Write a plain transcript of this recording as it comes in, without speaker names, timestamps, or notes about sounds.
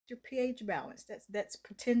your pH balance. That's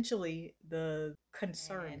potentially the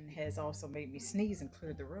concern. And has also made me sneeze and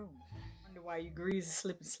clear the room. Wonder why you greasy,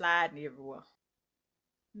 slipping, sliding everywhere.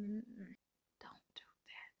 Don't do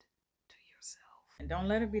that to yourself. And don't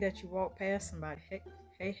let it be that you walk past somebody. Hey,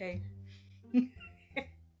 hey, hey.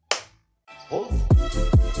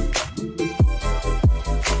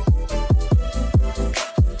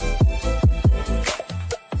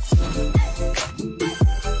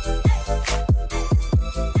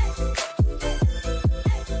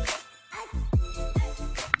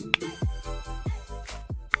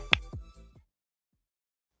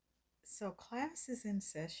 So class is in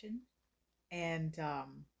session, and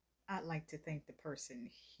I'd like to thank the person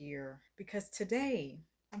here because today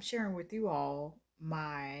I'm sharing with you all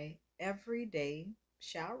my everyday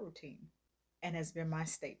shower routine and has been my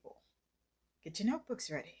staple. Get your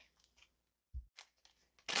notebooks ready.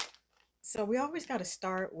 So we always got to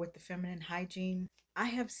start with the feminine hygiene. I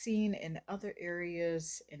have seen in other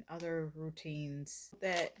areas, in other routines,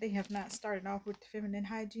 that they have not started off with the feminine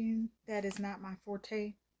hygiene. That is not my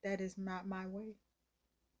forte. That is not my way.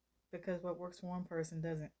 Because what works for one person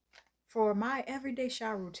doesn't. For my everyday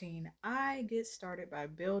shower routine, I get started by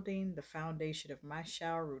building the foundation of my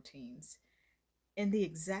shower routines in the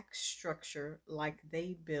exact structure like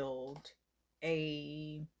they build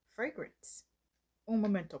a fragrance. Un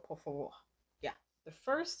momento, por favor. Yeah. The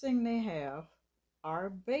first thing they have are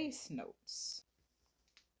base notes.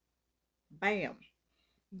 Bam.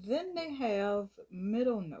 Then they have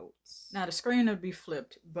middle notes. Now the screen will be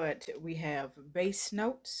flipped, but we have base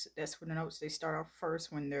notes. That's for the notes they start off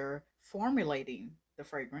first when they're formulating the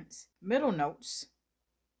fragrance. Middle notes,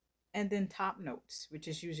 and then top notes, which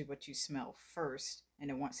is usually what you smell first. And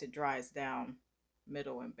then once it dries down,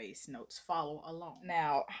 middle and base notes follow along.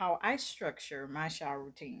 Now, how I structure my shower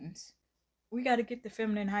routines, we got to get the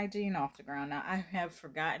feminine hygiene off the ground. Now, I have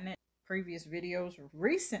forgotten it in previous videos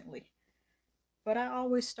recently, but I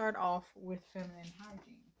always start off with feminine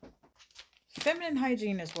hygiene. Feminine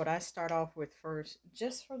hygiene is what I start off with first,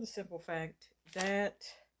 just for the simple fact that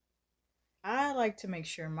I like to make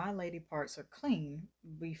sure my lady parts are clean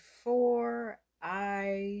before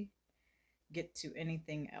I get to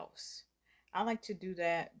anything else. I like to do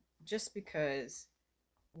that just because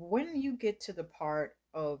when you get to the part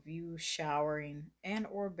of you showering and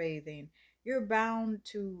or bathing, you're bound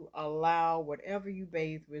to allow whatever you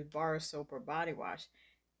bathe with bar soap or body wash.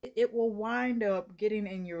 It will wind up getting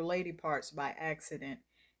in your lady parts by accident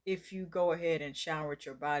if you go ahead and shower with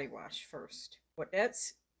your body wash first. What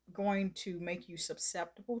that's going to make you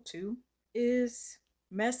susceptible to is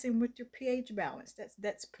messing with your pH balance.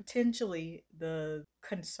 That's potentially the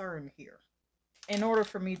concern here. In order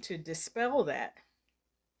for me to dispel that,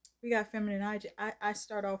 we got feminine hygiene. I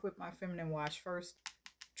start off with my feminine wash first.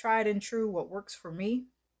 Tried and true, what works for me.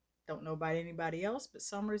 Don't know about anybody else, but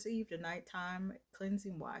Summer's Eve, the nighttime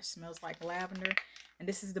cleansing wash, smells like lavender. And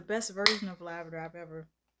this is the best version of lavender I've ever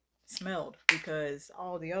smelled, because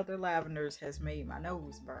all the other lavenders has made my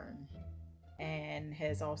nose burn and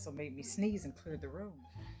has also made me sneeze and clear the room.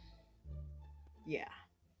 Yeah.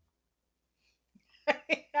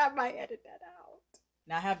 I might edit that out.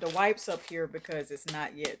 Now I have the wipes up here because it's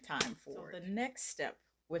not yet time for it. The next step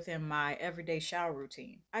within my everyday shower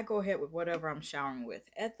routine, I go ahead with whatever I'm showering with.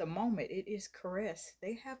 At the moment, it is Caress.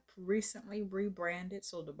 They have recently rebranded,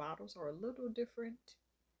 so the bottles are a little different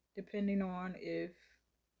depending on if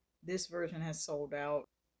this version has sold out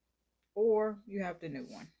or you have the new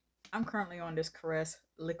one. I'm currently on this Caress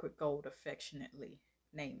Liquid Gold, affectionately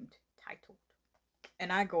named, titled.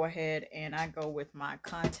 And I go ahead and I go with my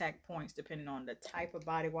contact points depending on the type of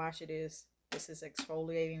body wash it is. This is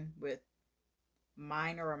exfoliating with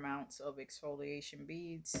minor amounts of exfoliation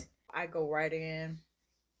beads. I go right in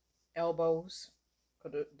elbows,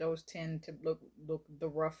 because those tend to look the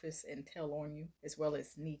roughest and tell on you, as well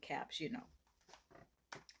as kneecaps, you know.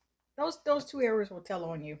 Those two areas will tell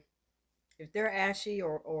on you. If they're ashy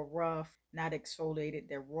or rough, not exfoliated,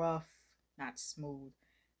 they're rough, not smooth,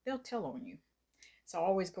 they'll tell on you. So I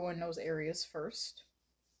always go in those areas first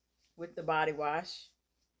with the body wash.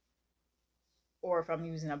 Or if I'm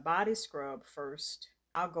using a body scrub first,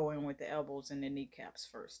 I'll go in with the elbows and the kneecaps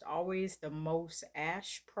first. Always the most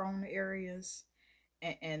ash prone areas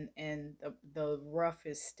and the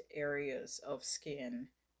roughest areas of skin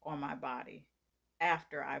on my body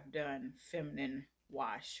after I've done feminine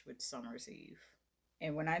wash with Summer's Eve.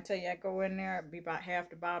 And when I tell you I go in there, it'd be about half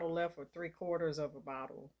the bottle left or 3/4 of a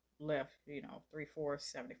bottle left, you know, 3/4,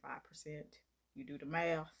 75%. You do the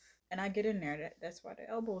math. And I get in there. That's why the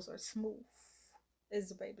elbows are smooth as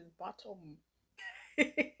the baby's bottom.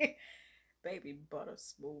 baby butter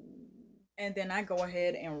smooth. And then I go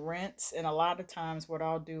ahead and rinse. And a lot of times what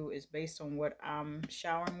I'll do is based on what I'm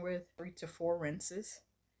showering with, 3 to 4 rinses,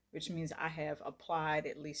 which means I have applied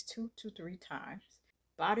at least 2 to 3 times.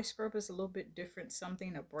 Body scrub is a little bit different,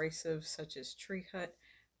 something abrasive such as Tree Hut.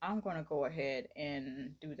 I'm going to go ahead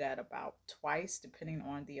and do that about twice depending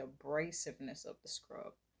on the abrasiveness of the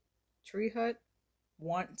scrub. Tree Hut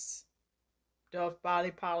once, Dove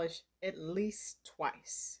body polish at least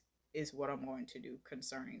twice is what I'm going to do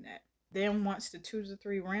concerning that. Then once the 2 to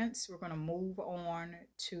 3 rinse, we're going to move on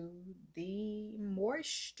to the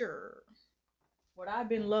moisture. What I've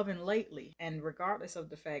been loving lately, and regardless of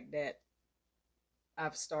the fact that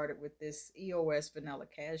I've started with this EOS Vanilla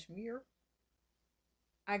Cashmere,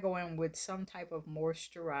 I go in with some type of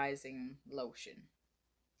moisturizing lotion,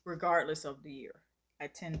 regardless of the year. I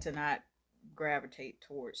tend to not gravitate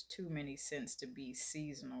towards too many scents to be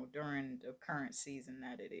seasonal during the current season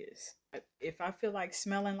that it is. If I feel like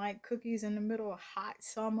smelling like cookies in the middle of hot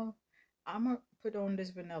summer, I'm gonna put on this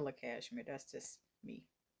vanilla cashmere. That's just me.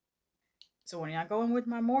 So when I go in with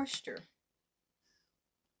my moisture,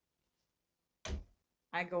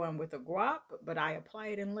 I go in with a guap, but I apply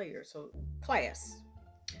it in layers. So class,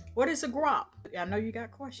 what is a guap? I know you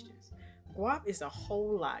got questions. Guap is a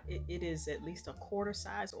whole lot. It is at least a quarter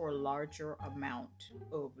size or larger amount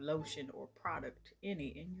of lotion or product in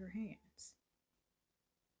your hands.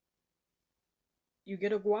 You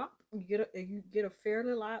get a guap, you get a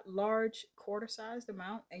fairly large quarter sized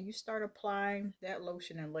amount, and you start applying that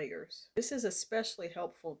lotion in layers. This is especially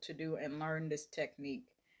helpful to do and learn this technique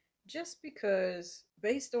just because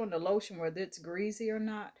based on the lotion, whether it's greasy or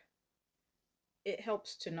not, it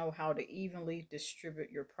helps to know how to evenly distribute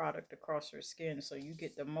your product across your skin so you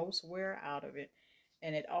get the most wear out of it,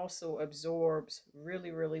 and it also absorbs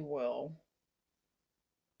really, really well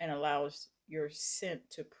and allows your scent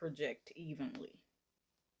to project evenly.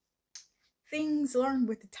 Things learned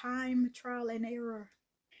with time, trial, and error.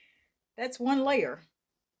 That's one layer.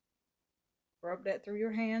 Rub that through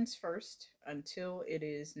your hands first until it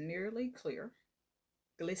is nearly clear.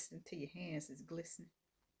 Glisten to your hands is glistening.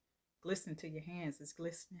 Glisten to your hands is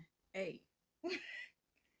glistening. Hey.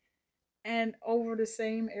 And over the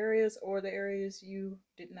same areas or the areas you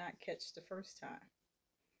did not catch the first time.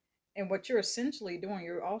 And what you're essentially doing,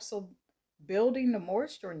 you're also building the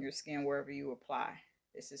moisture in your skin wherever you apply.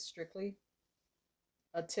 This is strictly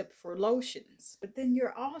a tip for lotions. But then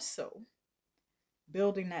you're also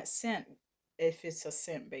building that scent if it's a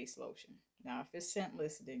scent-based lotion. Now, if it's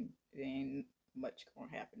scentless, then there ain't much going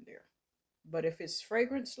to happen there. But if it's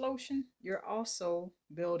fragrance lotion, you're also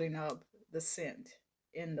building up the scent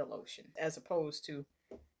in the lotion, as opposed to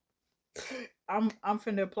I'm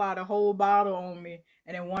finna apply the whole bottle on me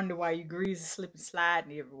and then wonder why you greasy, slipping,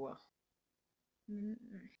 sliding everywhere.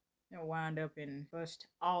 You'll wind up and bust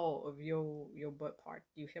all of your butt part.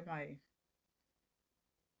 You hear my?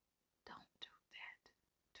 Don't do that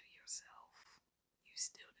to yourself. You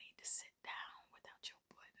still need to sit down without your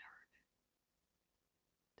butt hurting.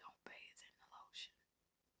 Don't bathe in the lotion.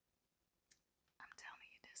 I'm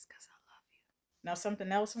telling you this because I love you. Now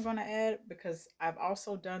something else I'm going to add, because I've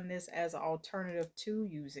also done this as an alternative to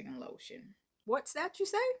using lotion. What's that you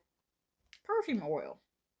say? Perfume oil.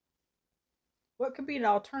 What could be the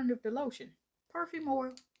alternative to lotion? Perfume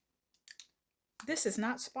oil. This is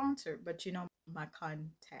not sponsored, but you know my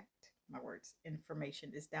contact, my words,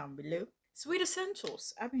 information is down below. Sweet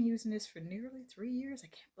Essentials. I've been using this for nearly 3 years. I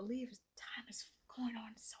can't believe time is going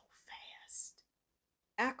on so fast.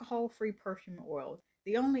 Alcohol-free perfume oil.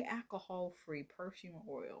 The only alcohol-free perfume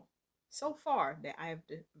oil so far that I have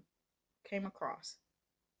came across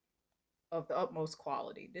of the utmost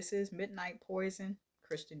quality. This is Midnight Poison.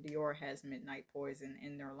 Christian Dior has Midnight Poison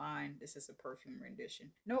in their line. This is a perfume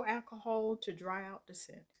rendition. No alcohol to dry out the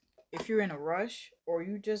scent. If you're in a rush or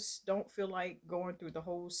you just don't feel like going through the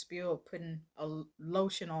whole spiel of putting a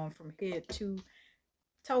lotion on from head to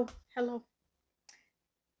toe, hello,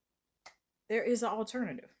 there is an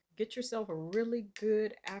alternative. Get yourself a really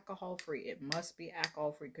good alcohol-free. It must be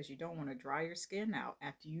alcohol-free because you don't want to dry your skin out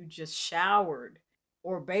after you just showered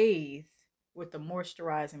or bathed with a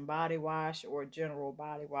moisturizing body wash or a general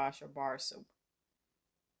body wash or bar soap.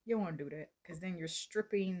 You don't want to do that because then you're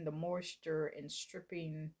stripping the moisture and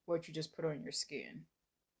stripping what you just put on your skin.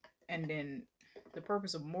 And then the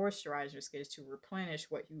purpose of moisturizing your skin is to replenish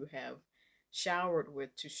what you have showered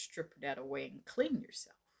with, to strip that away and clean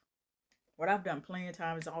yourself. What I've done plenty of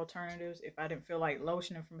times as alternatives, if I didn't feel like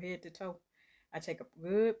lotioning from head to toe, I take a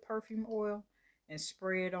good perfume oil and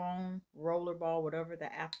spray it on, rollerball, whatever the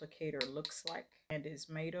applicator looks like and is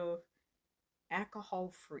made of.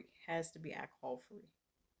 Alcohol free, has to be alcohol free.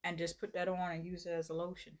 and just put that on and use it as a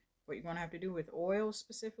lotion. What you're going to have to do with oils,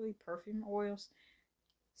 specifically perfume oils,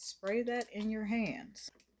 spray that in your hands.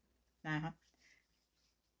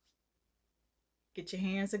 Get your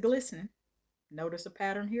hands a glistening. Notice a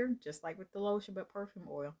pattern here, just like with the lotion, but perfume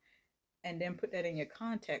oil. And then put that in your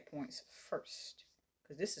contact points first,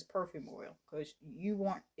 because this is perfume oil, because you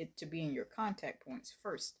want it to be in your contact points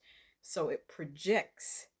first, so it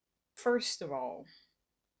projects first of all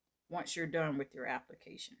once you're done with your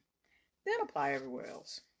application. Then apply everywhere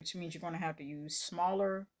else, which means you're going to have to use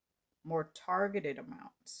smaller, more targeted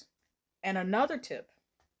amounts. And another tip,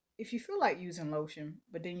 if you feel like using lotion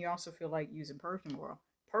but then you also feel like using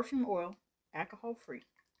perfume oil, alcohol free,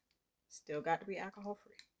 still got to be alcohol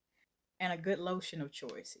free, and a good lotion of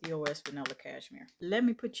choice, EOS Vanilla Cashmere. Let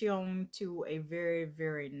me put you on to a very,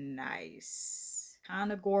 very nice,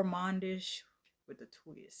 kind of gourmandish with a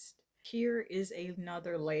twist. Here is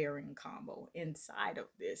another layering combo inside of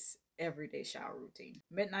this everyday shower routine.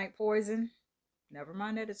 Midnight Poison, never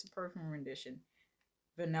mind that it's a perfume rendition.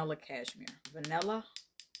 Vanilla Cashmere. Vanilla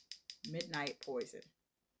Midnight Poison.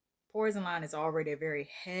 Poison line is already a very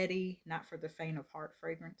heady, not for the faint of heart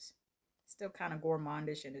fragrance. Still kind of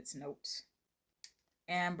gourmandish in its notes.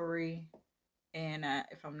 Ambery, and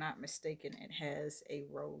if I'm not mistaken, it has a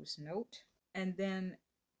rose note. And then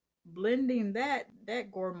blending that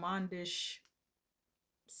gourmandish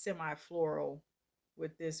semi-floral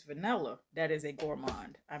with this vanilla, that is a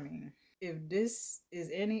gourmand. I mean, if this is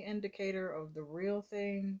any indicator of the real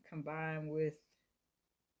thing combined with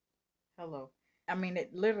hello, I mean,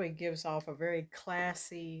 it literally gives off a very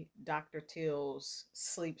classy Dr. Teal's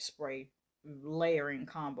sleep spray layering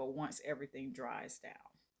combo once everything dries down.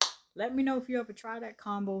 Let me know if you ever try that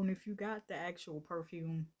combo and if you got the actual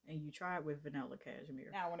perfume and you try it with vanilla cashmere.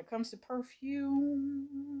 Now, when it comes to perfume,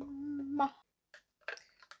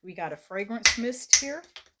 we got a fragrance mist here.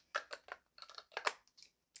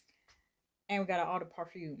 And we got an eau de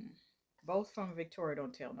parfum. Both from Victoria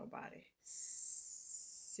Don't Tell Nobody.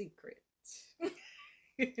 Secret.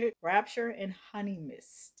 Rapture and Honey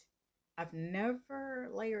Mist. I've never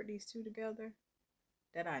layered these two together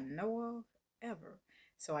that I know of ever.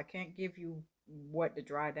 So I can't give you what the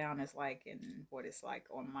dry down is like and what it's like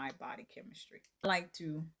on my body chemistry. I like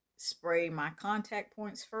to spray my contact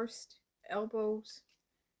points first. Elbows,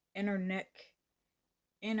 inner neck,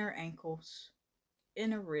 inner ankles,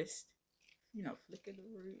 inner wrist. You know, flick of the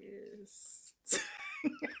wrist.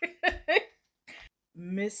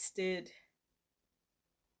 Misted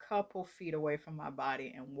couple feet away from my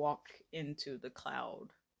body and walk into the cloud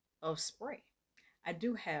of spray. I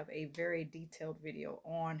do have a very detailed video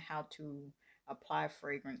on how to apply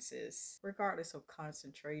fragrances regardless of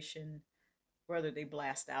concentration, whether they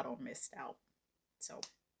blast out or mist out. So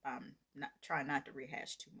try not to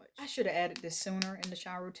rehash too much. I should have added this sooner in the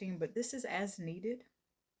shower routine, but this is as needed.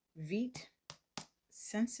 Veet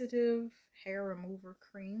Sensitive Hair Remover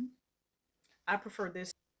Cream. I prefer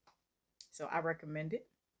this, so I recommend it.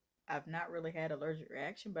 I've not really had allergic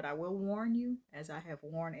reaction, but I will warn you, as I have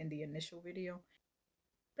warned in the initial video,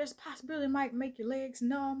 there's a possibility it might make your legs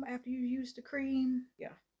numb after you use the cream.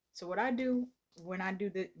 Yeah. So what I do when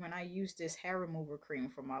I use this hair remover cream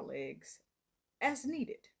for my legs, as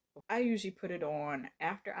needed. I usually put it on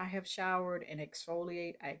after I have showered and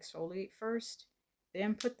exfoliate. I exfoliate first,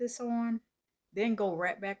 then put this on, then go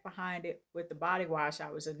right back behind it with the body wash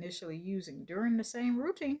I was initially using during the same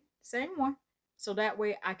routine, same one. So that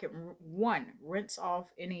way I can, one, rinse off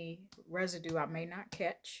any residue I may not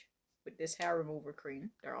catch with this hair remover cream.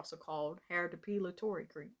 They're also called hair depilatory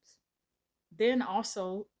creams. Then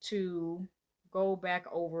also to go back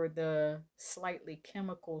over the slightly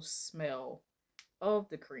chemical smell of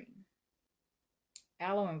the cream.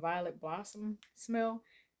 Aloe and violet blossom smell.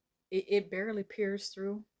 It barely peers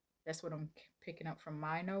through. That's what I'm picking up from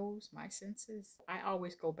my nose, my senses. I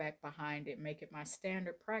always go back behind it, make it my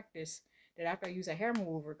standard practice that after I use a hair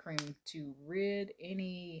remover cream to rid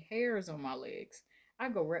any hairs on my legs, I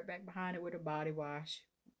go right back behind it with a body wash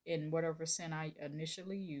in whatever scent I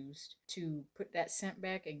initially used to put that scent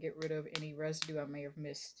back and get rid of any residue I may have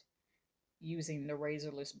missed using the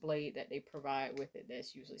razorless blade that they provide with it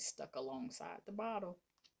that's usually stuck alongside the bottle.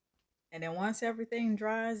 And then once everything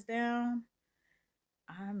dries down,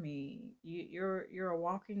 I mean, you're a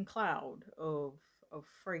walking cloud of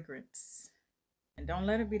fragrance. And don't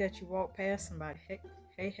let it be that you walk past somebody.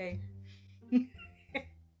 Hey.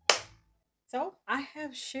 So I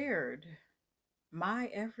have shared my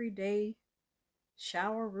everyday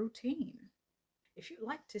shower routine. If you'd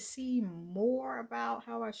like to see more about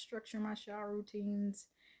how I structure my shower routines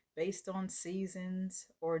based on seasons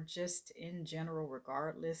or just in general,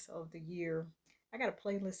 regardless of the year, I got a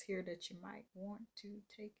playlist here that you might want to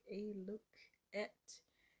take a look at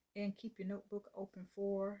and keep your notebook open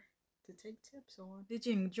for to take tips on. Did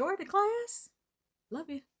you enjoy the class? Love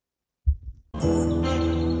you.